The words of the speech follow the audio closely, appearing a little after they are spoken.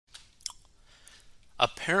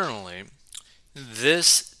Apparently,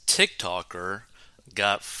 this TikToker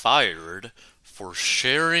got fired for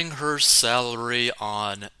sharing her salary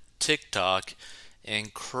on TikTok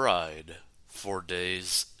and cried for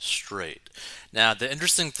days straight. Now, the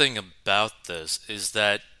interesting thing about this is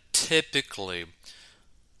that typically,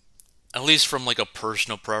 at least from like a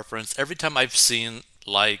personal preference, every time I've seen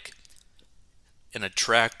like an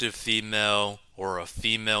attractive female or a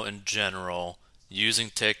female in general using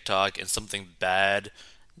TikTok and something bad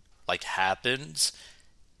like happens,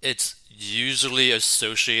 it's usually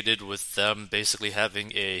associated with them basically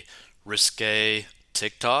having a risque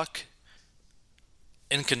TikTok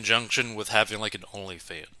in conjunction with having like an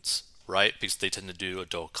OnlyFans, right? Because they tend to do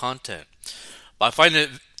adult content. But I find it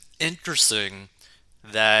interesting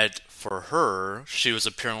that for her, she was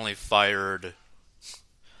apparently fired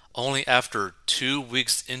only after 2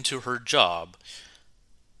 weeks into her job,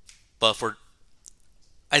 but for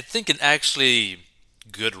I think an actually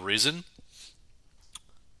good reason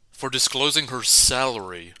for disclosing her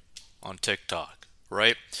salary on TikTok,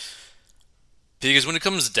 right? Because when it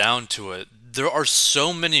comes down to it, there are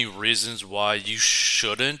so many reasons why you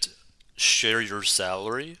shouldn't share your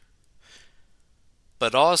salary,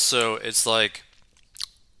 but also it's like,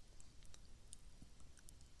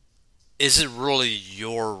 is it really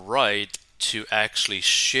your right to actually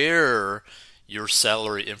share your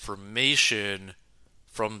salary information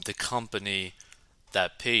from the company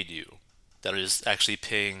that paid you, that is actually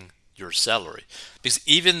paying your salary? Because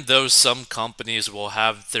even though some companies will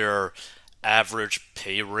have their average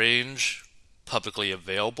pay range publicly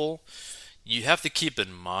available, you have to keep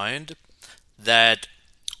in mind that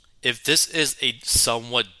if this is a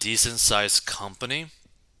somewhat decent sized company,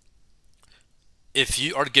 if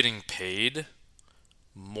you are getting paid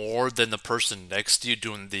more than the person next to you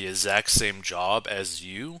doing the exact same job as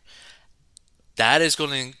you, that is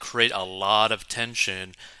going to create a lot of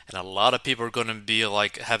tension, and a lot of people are going to be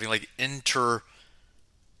like having like inter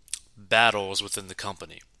battles within the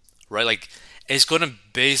company, right? Like it's going to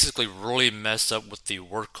basically really mess up with the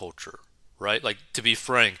work culture, right? Like to be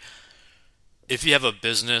frank, if you have a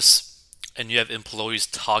business and you have employees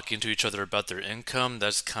talking to each other about their income,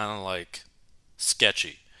 that's kind of like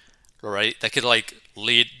sketchy, right? That could like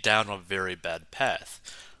lead down a very bad path.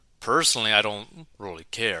 Personally, I don't really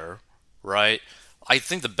care, right? I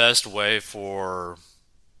think the best way for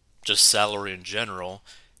just salary in general,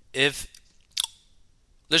 if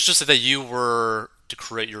let's just say that you were to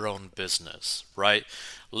create your own business, right?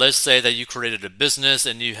 Let's say that you created a business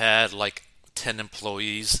and you had like 10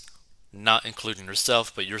 employees, not including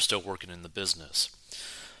yourself, but you're still working in the business.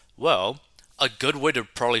 Well, a good way to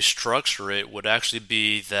probably structure it would actually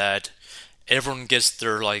be that everyone gets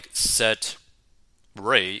their like set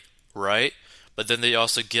rate, right? But then they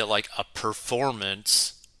also get like a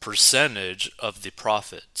performance percentage of the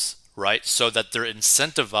profits, right? So that they're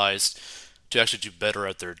incentivized to actually do better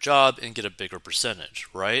at their job and get a bigger percentage,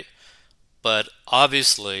 right? But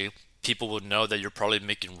obviously, people would know that you're probably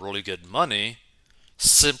making really good money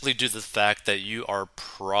simply due to the fact that you are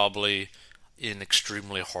probably an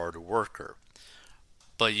extremely hard worker.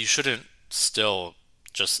 But you shouldn't still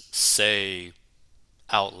just say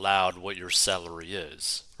out loud what your salary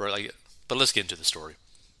is, right? Like, but let's get into the story.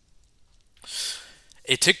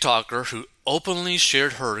 A TikToker who openly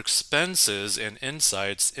shared her expenses and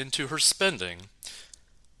insights into her spending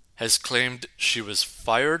has claimed she was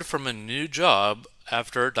fired from a new job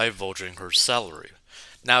after divulging her salary.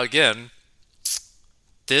 Now, again,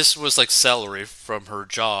 this was like salary from her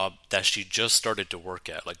job that she just started to work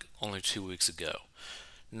at, like only 2 weeks ago.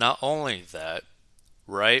 Not only that,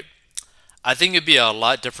 right? I think it'd be a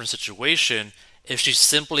lot different situation if she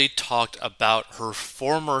simply talked about her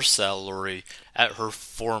former salary at her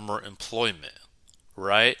former employment,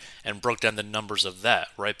 right? And broke down the numbers of that,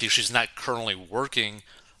 right? Because she's not currently working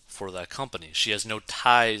for that company. She has no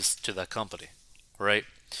ties to that company, right?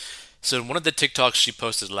 So in one of the TikToks she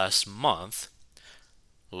posted last month,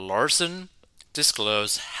 Larson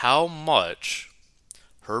disclosed how much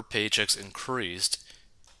her paychecks increased,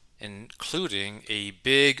 including a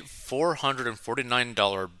big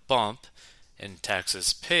 $449 bump in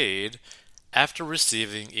taxes paid after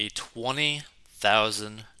receiving a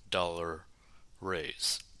 $20,000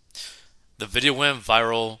 raise. The video went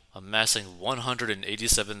viral, amassing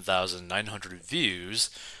 187,900 views,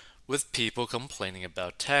 with people complaining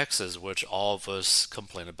about taxes, which all of us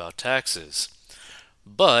complain about taxes.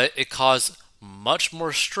 But it caused much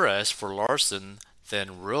more stress for Larson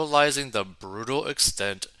than realizing the brutal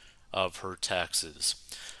extent of her taxes.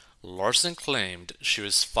 Larson claimed she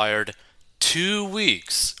was fired 2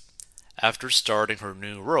 weeks after starting her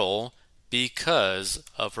new role because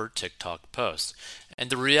of her TikTok posts. And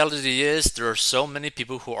the reality is, there are so many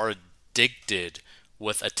people who are addicted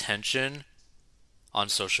with attention on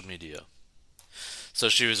social media. So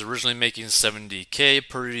she was originally making 70K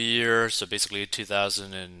per year, so basically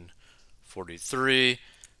 2,043,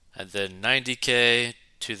 and then 90K,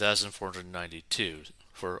 2,492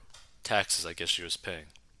 for taxes, I guess she was paying.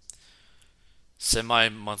 Semi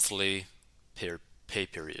monthly pay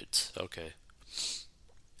periods. Okay,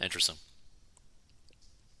 interesting.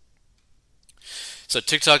 So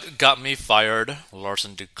TikTok got me fired,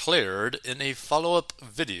 Larson declared in a follow up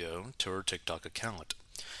video to her TikTok account.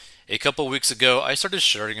 A couple weeks ago, I started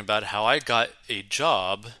sharing about how I got a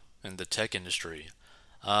job in the tech industry.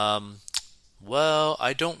 Um, well,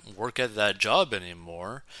 I don't work at that job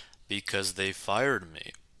anymore because they fired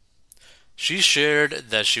me. She shared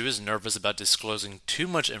that she was nervous about disclosing too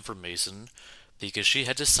much information because she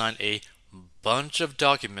had to sign a bunch of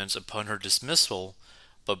documents upon her dismissal,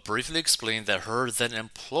 but briefly explained that her then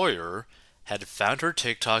employer had found her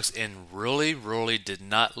TikToks and really, really did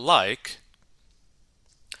not like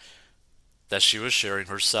that she was sharing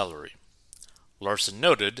her salary. Larson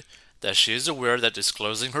noted that she is aware that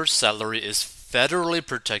disclosing her salary is federally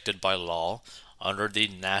protected by law under the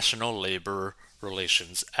National Labor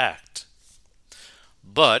Relations Act,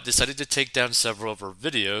 but decided to take down several of her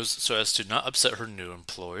videos so as to not upset her new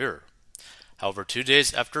employer. However, 2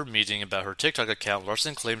 days after meeting about her TikTok account,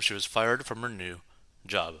 Larson claimed she was fired from her new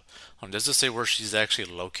job. Does it say where she's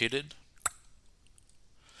actually located?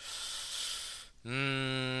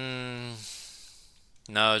 No,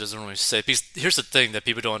 it doesn't really say. Because here's the thing that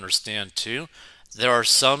people don't understand too. There are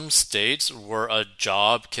some states where a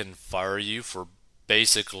job can fire you for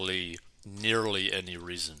basically nearly any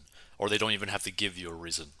reason, or they don't even have to give you a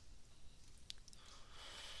reason.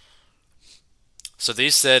 So they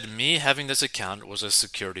said me having this account was a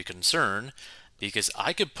security concern because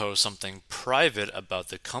I could post something private about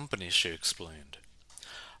the company, she explained.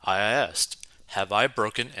 I asked, have I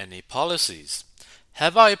broken any policies?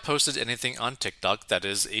 Have I posted anything on TikTok that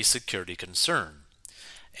is a security concern?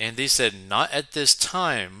 And they said, not at this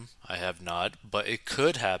time, I have not, but it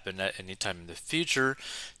could happen at any time in the future,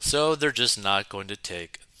 so they're just not going to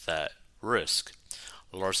take that risk.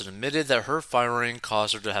 Larson admitted that her firing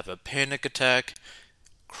caused her to have a panic attack,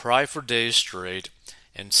 cry for days straight,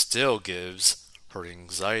 and still gives her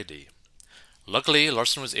anxiety. Luckily,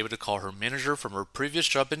 Larson was able to call her manager from her previous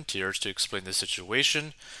job in tears to explain the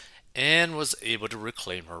situation and was able to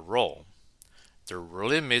reclaim her role. They're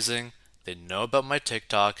really amazing. They know about my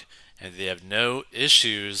TikTok and they have no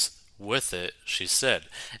issues with it, she said.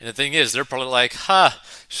 And the thing is, they're probably like, ha,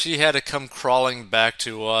 she had to come crawling back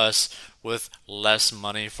to us with less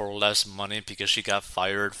money for less money because she got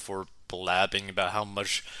fired for blabbing about how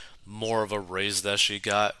much more of a raise that she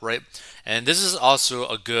got, right? And this is also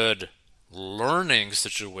a good learning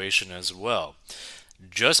situation as well.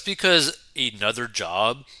 Just because another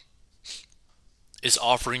job is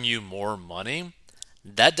offering you more money,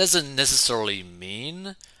 that doesn't necessarily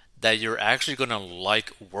mean that you're actually going to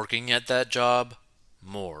like working at that job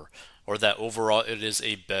more, or that overall it is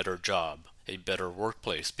a better job, a better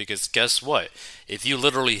workplace. Because guess what? If you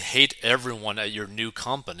literally hate everyone at your new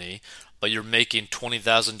company, but you're making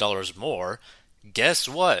 $20,000 more, guess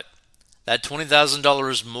what? That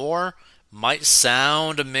 $20,000 more might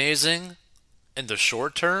sound amazing in the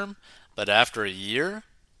short term, but after a year,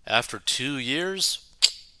 after 2 years,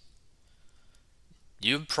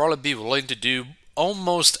 you'd probably be willing to do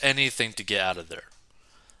almost anything to get out of there,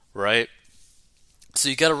 right? So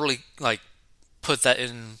you got to really like put that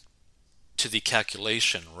into the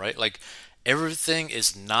calculation, right? Like everything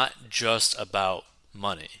is not just about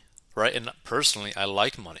money, right? And personally, I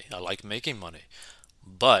like money. I like making money.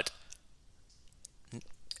 But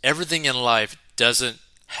everything in life doesn't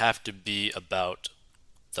have to be about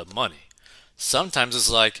the money. Sometimes it's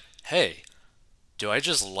like, hey, do I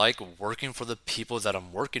just like working for the people that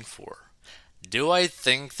I'm working for? Do I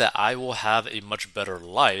think that I will have a much better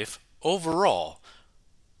life overall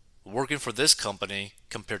working for this company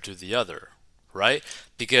compared to the other, right?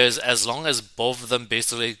 Because as long as both of them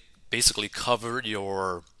basically cover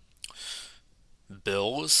your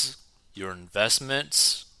bills, your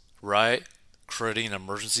investments, right? Creating an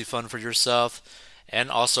emergency fund for yourself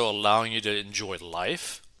and also allowing you to enjoy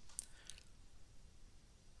life,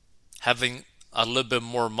 having a little bit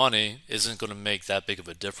more money isn't going to make that big of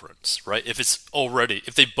a difference, right?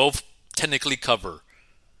 If they both technically cover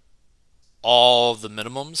all the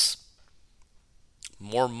minimums,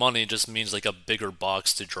 more money just means like a bigger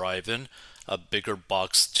box to drive in, a bigger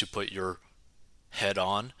box to put your head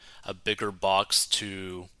on, a bigger box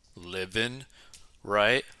to live in,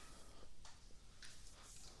 right?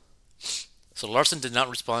 So Larson did not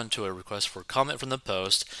respond to a request for comment from the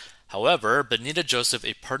Post. However, Benita Joseph,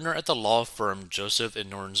 a partner at the law firm Joseph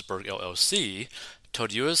and Nornsberg LLC,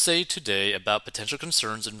 told USA Today about potential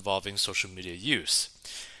concerns involving social media use.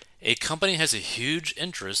 A company has a huge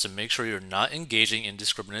interest to make sure you're not engaging in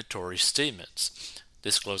discriminatory statements,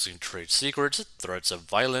 disclosing trade secrets, threats of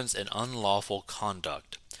violence, and unlawful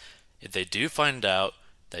conduct. If they do find out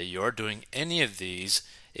that you're doing any of these,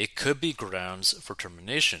 it could be grounds for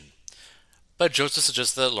termination. But Joseph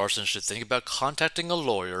suggests that Larson should think about contacting a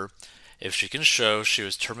lawyer if she can show she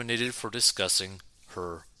was terminated for discussing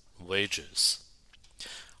her wages.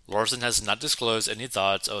 Larson has not disclosed any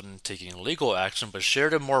thoughts on taking legal action, but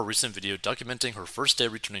shared a more recent video documenting her first day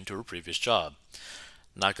returning to her previous job.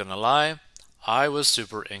 Not gonna lie, I was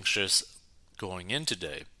super anxious going in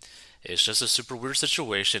today. It's just a super weird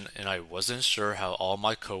situation, and I wasn't sure how all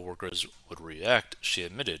my coworkers would react, she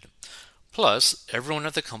admitted. Plus, everyone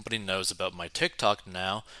at the company knows about my TikTok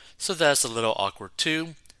now, so that's a little awkward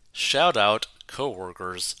too. Shout out,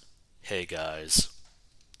 coworkers. Hey guys.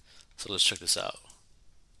 So let's check this out.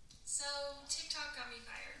 So, TikTok got me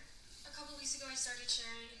fired. A couple weeks ago, I started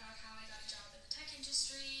sharing about how I got a job in the tech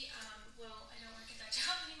industry. Well, I don't work at that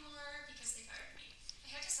job anymore because they fired me.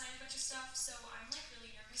 I had to sign a bunch of stuff, so I'm like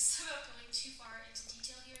really nervous about going too far into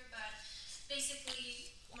detail here, but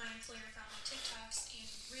basically, my employer found my TikToks and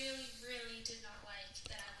really did not like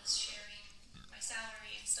that I was sharing my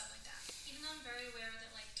salary and stuff like that. Even though I'm very aware that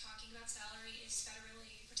like talking about salary is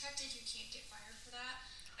federally protected, you can't get fired for that.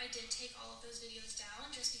 I did take all of those videos down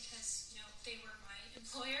just because, they were my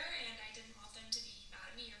employer and I didn't want them to be mad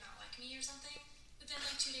at me or not like me or something. But then,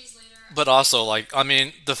 like, 2 days later, But also,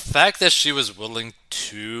 the fact that she was willing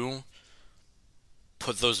to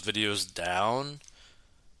put those videos down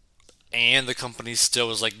and the company still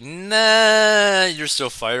was like, nah, you're still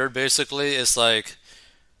fired, basically, it's like,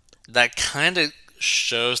 that kind of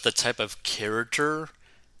shows the type of character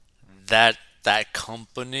that that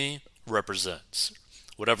company represents,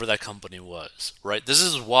 whatever that company was, right? This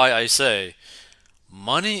is why I say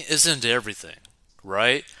money isn't everything,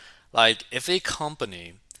 right? Like, if a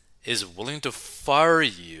company is willing to fire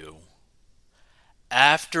you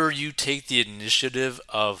after you take the initiative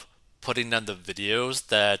of putting down the videos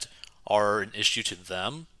that are an issue to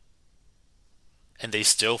them, and they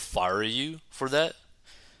still fire you for that,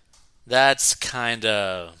 that's kind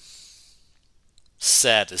of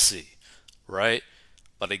sad to see, right?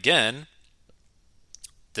 But again,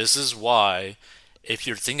 this is why if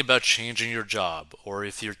you're thinking about changing your job, or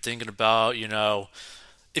if you're thinking about,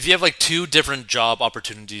 if you have like two different job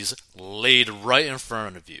opportunities laid right in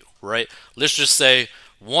front of you, right? Let's just say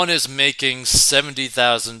one is making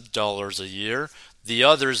 $70,000 a year, the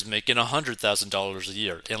other is making $100,000 a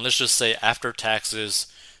year. And let's just say after taxes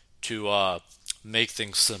to make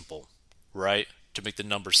things simple, right? To make the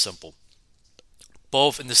numbers simple.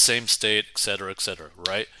 Both in the same state, etc.,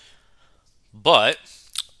 right? But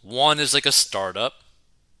one is like a startup,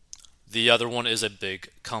 the other one is a big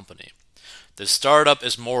company. The startup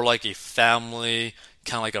is more like a family,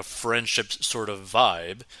 kind of like a friendship sort of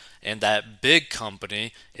vibe, and that big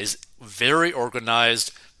company is very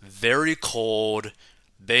organized, very cold,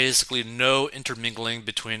 basically no intermingling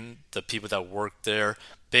between the people that work there.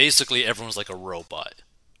 Basically, everyone's like a robot,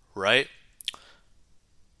 right?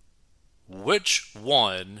 Which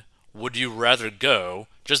one would you rather go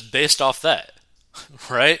just based off that,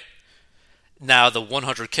 right? Now, the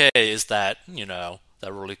 100K is that,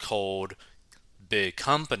 that really cold, big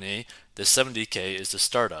company. The 70K is the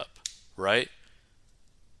startup, right?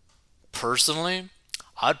 Personally,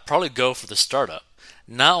 I'd probably go for the startup.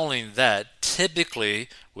 Not only that, typically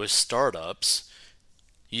with startups,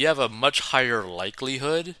 you have a much higher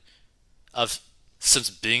likelihood of, since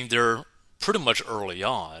being there pretty much early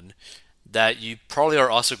on, that you probably are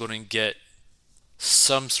also going to get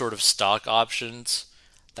some sort of stock options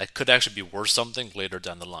that could actually be worth something later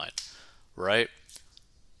down the line, right?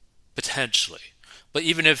 Potentially. But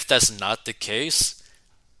even if that's not the case,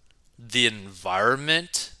 the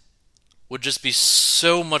environment would just be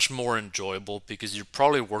so much more enjoyable because you're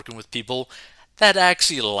probably working with people that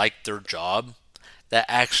actually like their job, that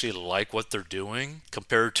actually like what they're doing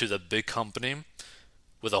compared to the big company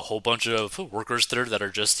with a whole bunch of workers there that are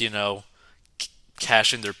just,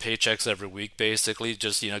 cashing their paychecks every week basically,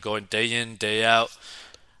 just, going day in, day out,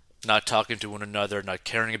 not talking to one another, not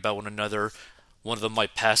caring about one another. One of them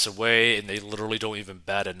might pass away and they literally don't even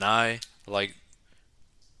bat an eye. Like,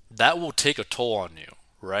 that will take a toll on you,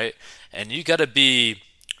 right? And you got to be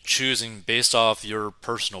choosing based off your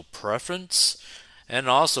personal preference and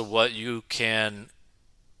also what you can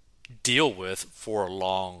deal with for a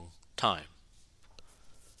long time.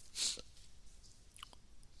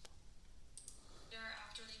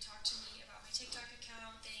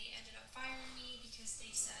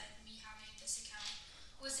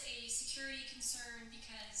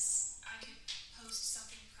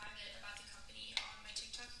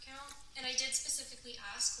 specifically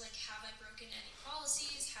ask, like, have I broken any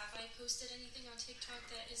policies? Have I posted anything on TikTok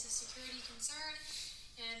that is a security concern?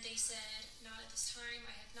 And they said, not at this time,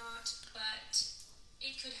 I have not, but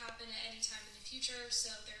it could happen at any time in the future, so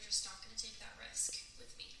they're just not going to take that risk with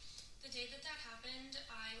me. The day that that happened,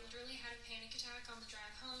 I literally had a panic attack on the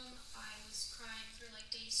drive home. I was crying for like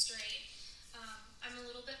days straight. I'm a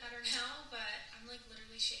little bit better now, but I'm like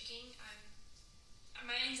literally shaking.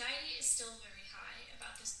 My anxiety is still very high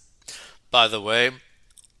about this. By the way,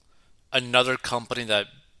 another company that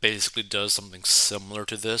basically does something similar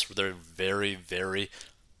to this, where they're very, very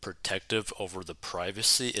protective over the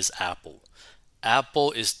privacy, is Apple.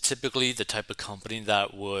 Apple is typically the type of company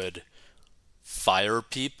that would fire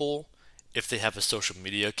people if they have a social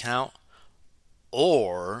media account,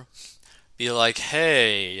 or be like,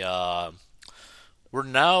 hey, we're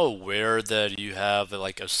now aware that you have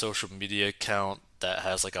like a social media account that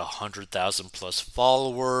has like 100,000 plus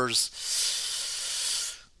followers.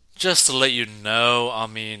 Just to let you know, I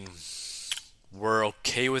mean, we're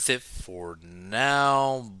okay with it for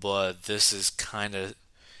now, but this is kind of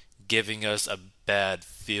giving us a bad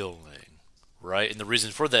feeling, right? And the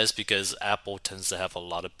reason for that is because Apple tends to have a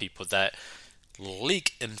lot of people that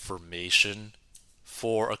leak information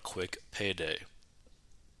for a quick payday.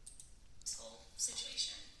 This whole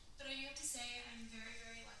situation. But I do have to say, I'm very,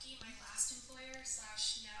 very lucky. My last employer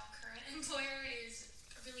slash now current employer is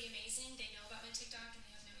really amazing. They know about my TikTok and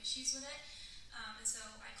they have no issues with it. And so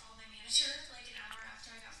I called my manager like an hour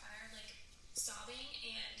after I got fired, like sobbing,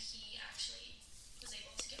 and he actually was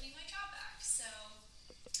able to get me my job back. So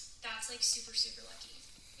that's like super, super lucky.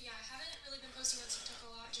 But yeah, I haven't really been posting on TikTok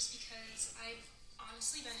a lot just because I've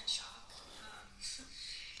honestly been in shock.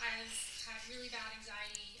 I've had really bad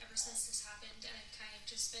anxiety ever since this happened, and I've kind of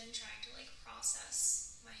just been trying to like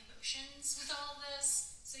process my emotions with all of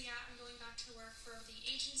this. So yeah, I'm going back to work for the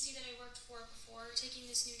agency that I worked for before taking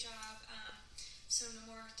this new job. So no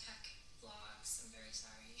more tech vlogs. I'm very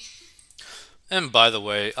sorry. And by the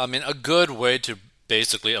way, I mean, a good way to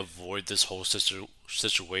basically avoid this whole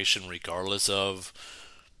situation, regardless of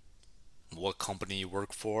what company you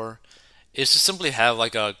work for, is to simply have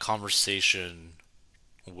like a conversation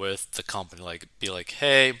with the company. Like, be like,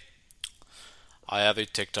 hey, I have a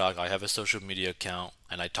TikTok, I have a social media account,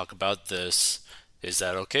 and I talk about this. Is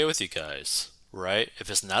that okay with you guys? Right? If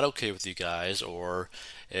it's not okay with you guys, or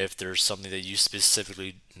if there's something that you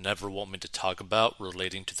specifically never want me to talk about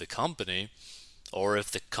relating to the company, or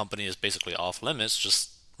if the company is basically off limits,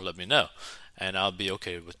 just let me know. And I'll be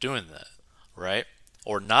okay with doing that. Right?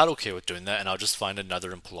 Or not okay with doing that, and I'll just find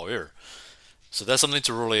another employer. So that's something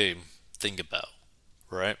to really think about.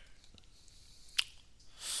 Right?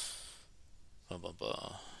 Blah, blah,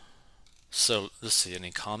 blah. So let's see,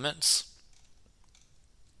 any comments?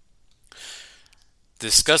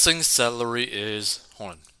 Discussing salary is. Hold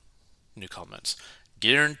on. New comments.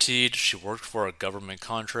 Guaranteed she worked for a government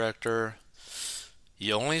contractor.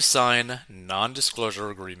 You only sign non disclosure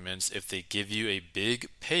agreements if they give you a big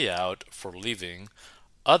payout for leaving.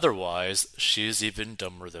 Otherwise, she is even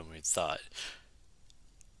dumber than we thought.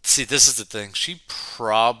 See, this is the thing. She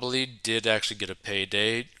probably did actually get a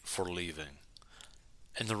payday for leaving.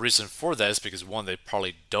 And the reason for that is because one, they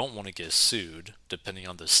probably don't want to get sued, depending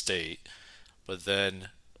on the state. But then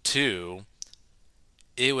two,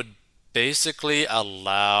 it would basically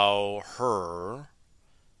allow her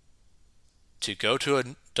to go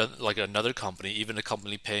to like another company, even a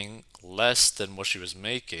company paying less than what she was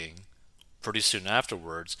making, pretty soon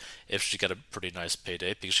afterwards, if she got a pretty nice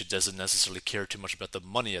payday, because she doesn't necessarily care too much about the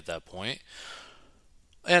money at that point.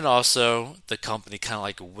 And also, the company kind of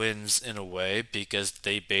like wins in a way because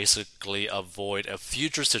they basically avoid a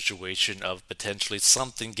future situation of potentially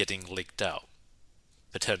something getting leaked out.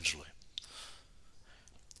 Potentially.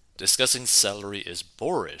 Discussing salary is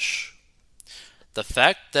boorish. The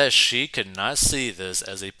fact that she could not see this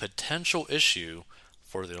as a potential issue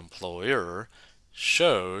for the employer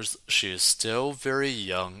shows she is still very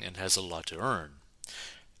young and has a lot to earn.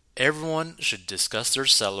 Everyone should discuss their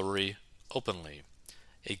salary openly.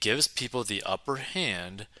 It gives people the upper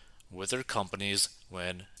hand with their companies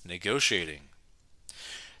when negotiating.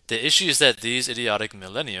 The issue is that these idiotic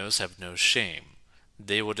millennials have no shame.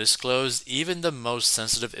 They will disclose even the most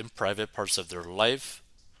sensitive and private parts of their lives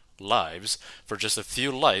for just a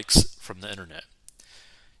few likes from the internet.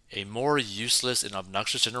 A more useless and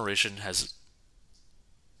obnoxious generation has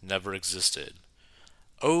never existed.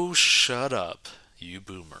 Oh, shut up, you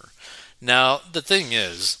boomer. Now, the thing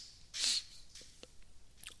is,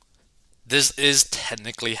 this is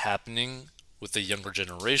technically happening with the younger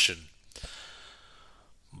generation,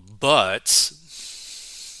 but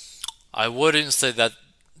I wouldn't say that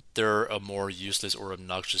they're a more useless or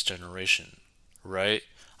obnoxious generation, right?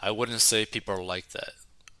 I wouldn't say people are like that.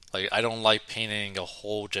 Like, I don't like painting a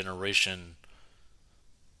whole generation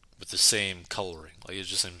with the same coloring. Like, it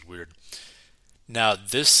just seems weird. Now,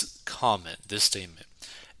 this comment, this statement,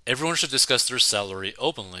 everyone should discuss their salary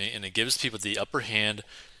openly, and it gives people the upper hand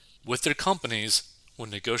with their companies when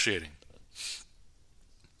negotiating.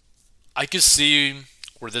 I can see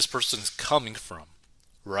where this person's coming from,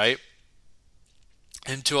 right?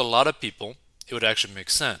 And to a lot of people, it would actually make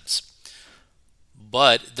sense.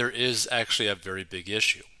 But there is actually a very big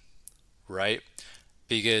issue, right?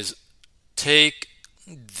 Because take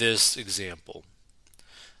this example.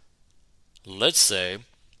 Let's say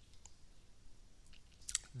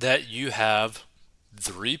that you have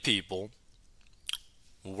three people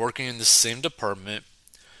working in the same department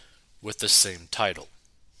with the same title,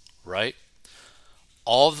 right?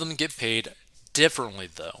 All of them get paid differently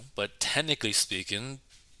though, but technically speaking,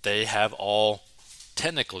 they have all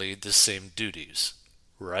technically the same duties,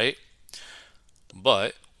 right?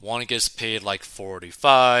 But one gets paid like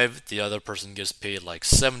 45, the other person gets paid like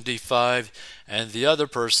 75, and the other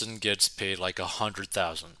person gets paid like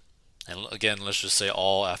 100,000. And again, let's just say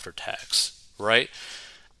all after tax, right?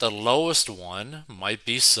 The lowest one might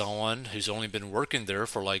be someone who's only been working there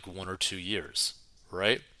for like 1 or 2 years,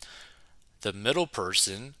 right? The middle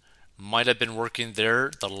person might have been working there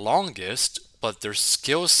the longest, but their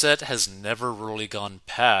skill set has never really gone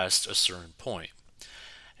past a certain point.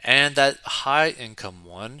 And that high income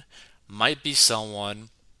one might be someone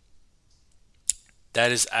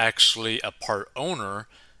that is actually a part owner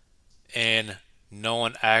and no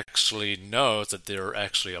one actually knows that they're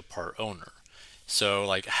actually a part owner. So,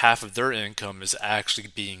 like, half of their income is actually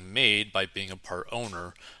being made by being a part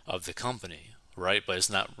owner of the company, right? But it's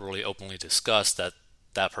not really openly discussed that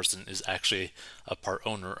that person is actually a part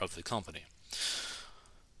owner of the company,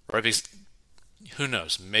 right? Because who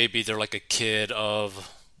knows? Maybe they're like a kid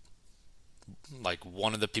of like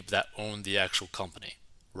one of the people that own the actual company,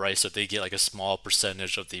 right? So they get like a small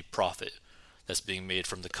percentage of the profit that's being made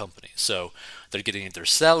from the company. So they're getting their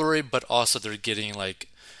salary, but also they're getting like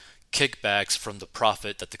kickbacks from the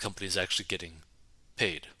profit that the company is actually getting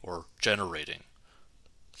paid or generating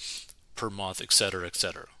per month, et cetera,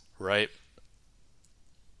 right?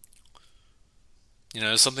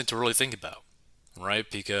 It's something to really think about, right?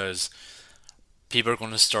 Because people are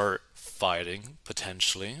going to start fighting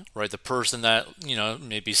potentially, right? The person that,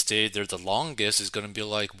 maybe stayed there the longest is going to be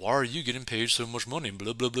like, why are you getting paid so much money?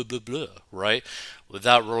 Blah, blah, blah, blah, blah, right?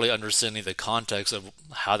 Without really understanding the context of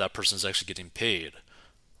how that person is actually getting paid,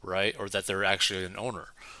 right? Or that they're actually an owner,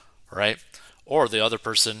 right? Or the other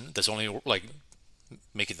person that's only like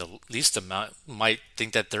making the least amount might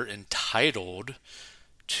think that they're entitled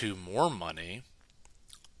to more money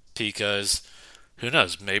because who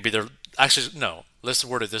knows? Maybe they're actually no. Let's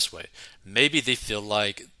word it this way. Maybe they feel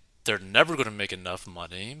like they're never going to make enough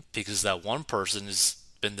money because that one person has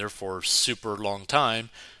been there for a super long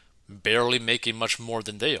time, barely making much more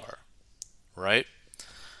than they are, right?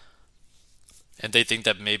 And they think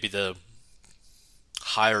that maybe the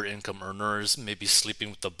higher income earners may be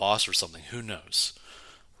sleeping with the boss or something. Who knows,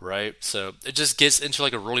 right? So it just gets into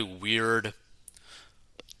like a really weird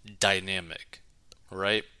dynamic,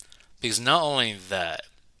 right? Because not only that,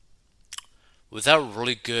 without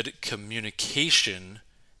really good communication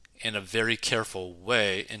in a very careful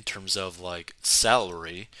way in terms of like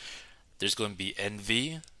salary, there's going to be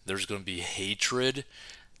envy, there's going to be hatred,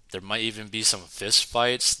 there might even be some fist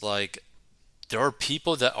fights. Like, there are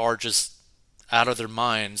people that are just out of their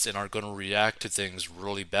minds and are going to react to things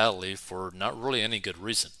really badly for not really any good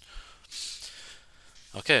reason.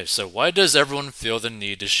 Okay, so why does everyone feel the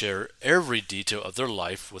need to share every detail of their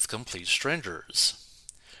life with complete strangers?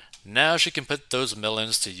 Now she can put those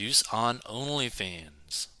millions to use on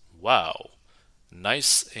OnlyFans. Wow.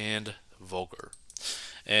 Nice and vulgar.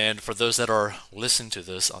 And for those that are listening to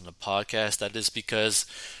this on the podcast, that is because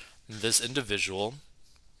this individual,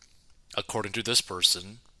 according to this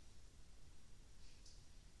person,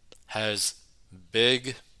 has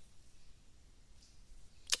big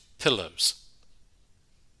pillows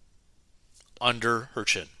under her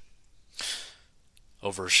chin.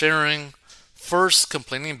 Oversharing, first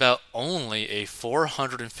complaining about only a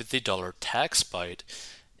 $450 tax bite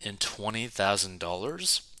in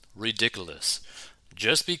 $20,000? Ridiculous.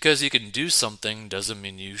 Just because you can do something doesn't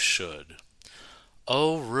mean you should.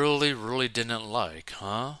 Oh, really, really didn't like,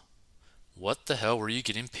 huh? What the hell were you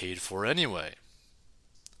getting paid for anyway?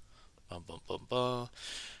 Bum, bum, bum, bum.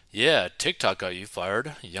 Yeah, TikTok got you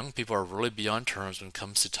fired. Young people are really beyond terms when it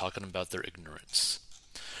comes to talking about their ignorance.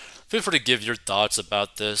 Feel free to give your thoughts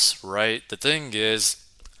about this, right? The thing is,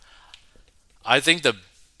 I think the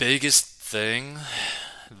biggest thing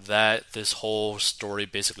that this whole story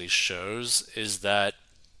basically shows is that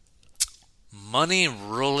money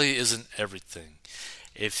really isn't everything.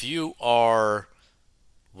 If you are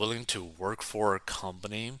willing to work for a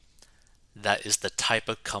company that is the type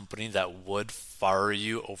of company that would fire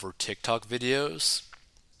you over TikTok videos,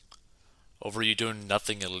 over you doing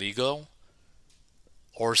nothing illegal,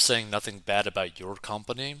 or saying nothing bad about your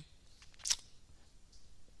company,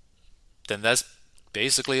 then that's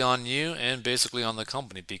basically on you and basically on the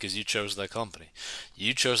company because you chose that company.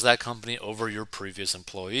 You chose that company over your previous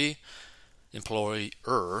employer,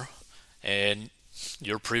 and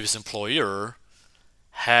your previous employer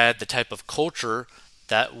had the type of culture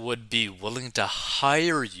that would be willing to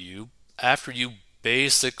hire you after you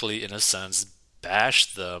basically, in a sense,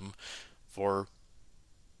 bashed them for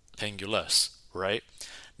paying you less, right?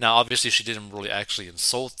 Now, obviously, she didn't really actually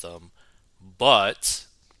insult them, but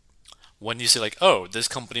when you say, like, oh, this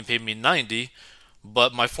company paid me 90,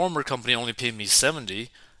 but my former company only paid me 70,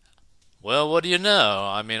 well, what do you know?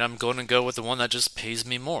 I mean, I'm going to go with the one that just pays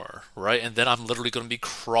me more, right? And then I'm literally going to be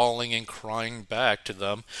crawling and crying back to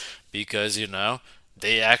them because,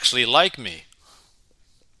 they actually like me.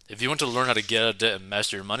 If you want to learn how to get out of debt and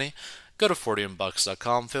master your money, go to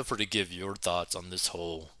 40inbucks.com. Feel free to give your thoughts on this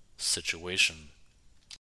whole situation.